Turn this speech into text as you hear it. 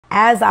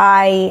as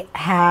I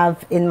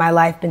have in my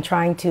life been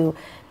trying to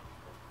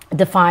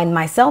define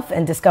myself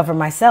and discover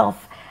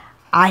myself,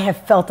 I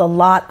have felt a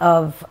lot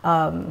of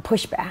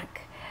pushback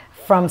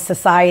from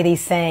society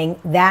saying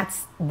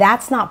that's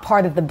not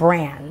part of the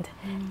brand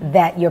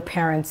that your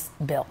parents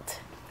built.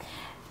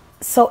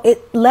 So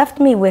it left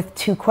me with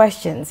two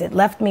questions. It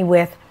left me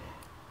with,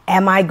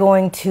 am I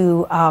going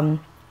to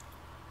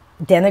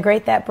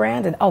denigrate that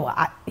brand? And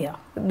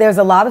there's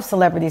a lot of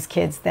celebrities'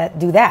 kids that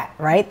do that,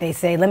 right? They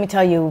say, let me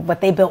tell you,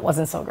 what they built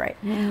wasn't so great.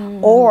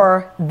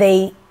 Or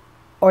they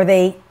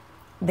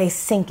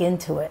sink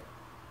into it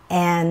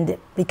and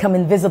become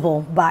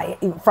invisible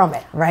from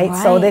it, right?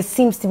 So there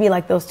seems to be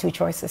like those two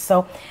choices.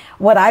 So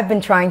what I've been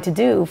trying to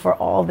do for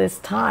all this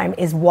time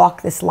is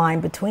walk this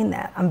line between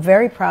that. I'm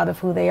very proud of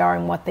who they are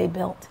and what they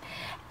built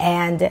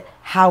and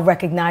how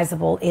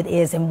recognizable it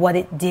is and what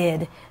it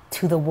did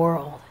to the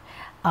world.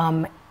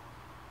 And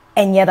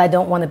yet I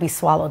don't want to be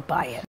swallowed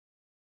by it.